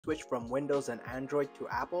Switch from Windows and Android to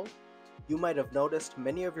Apple, you might have noticed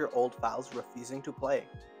many of your old files refusing to play.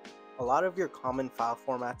 A lot of your common file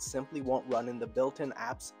formats simply won't run in the built-in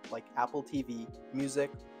apps like Apple TV, Music,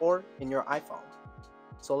 or in your iPhone.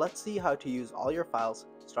 So let's see how to use all your files,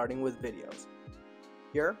 starting with videos.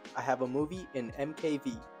 Here, I have a movie in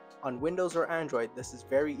MKV. On Windows or Android, this is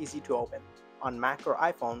very easy to open. On Mac or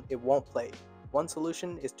iPhone, it won't play. One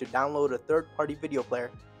solution is to download a third-party video player,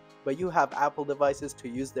 but you have Apple devices to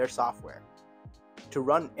use their software. To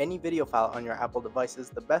run any video file on your Apple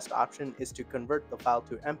devices, the best option is to convert the file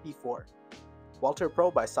to MP4. WALTR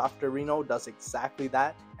PRO by Softorino does exactly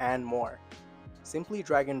that and more. Simply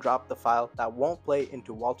drag and drop the file that won't play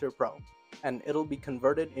into WALTR PRO, and it'll be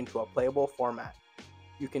converted into a playable format.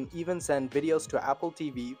 You can even send videos to Apple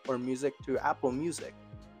TV or music to Apple Music.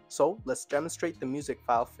 So let's demonstrate the music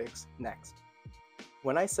file fix next.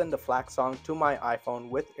 When I send a FLAC song to my iPhone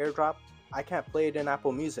with AirDrop, I can't play it in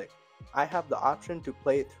Apple Music. I have the option to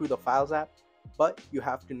play it through the Files app, but you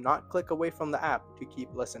have to not click away from the app to keep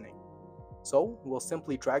listening. So we'll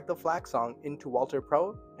simply drag the FLAC song into WALTR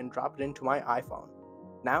PRO and drop it into my iPhone.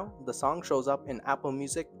 Now the song shows up in Apple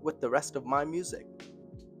Music with the rest of my music.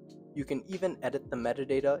 You can even edit the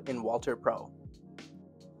metadata in WALTR PRO.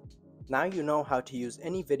 Now you know how to use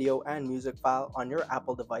any video and music file on your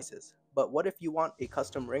Apple devices, but what if you want a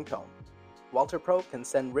custom ringtone? WALTR PRO can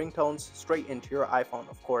send ringtones straight into your iPhone,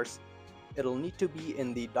 of course. It'll need to be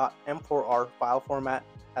in the .m4r file format,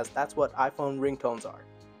 as that's what iPhone ringtones are.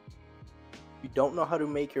 You don't know how to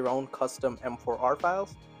make your own custom M4R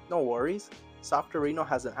files? No worries, Softorino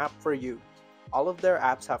has an app for you. All of their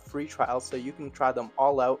apps have free trials, so you can try them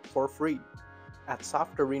all out for free. At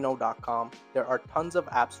softorino.com, there are tons of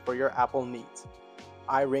apps for your Apple needs.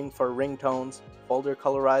 iRing for ringtones, folder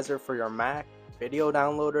colorizer for your Mac, video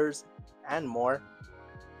downloaders, and more.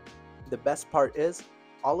 The best part is,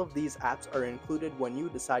 all of these apps are included when you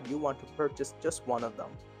decide you want to purchase just one of them.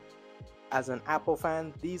 As an Apple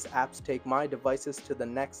fan, these apps take my devices to the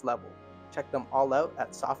next level. Check them all out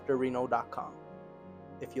at softorino.com.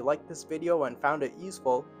 If you liked this video and found it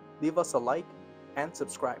useful, leave us a like and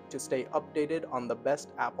subscribe to stay updated on the best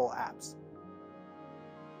Apple apps.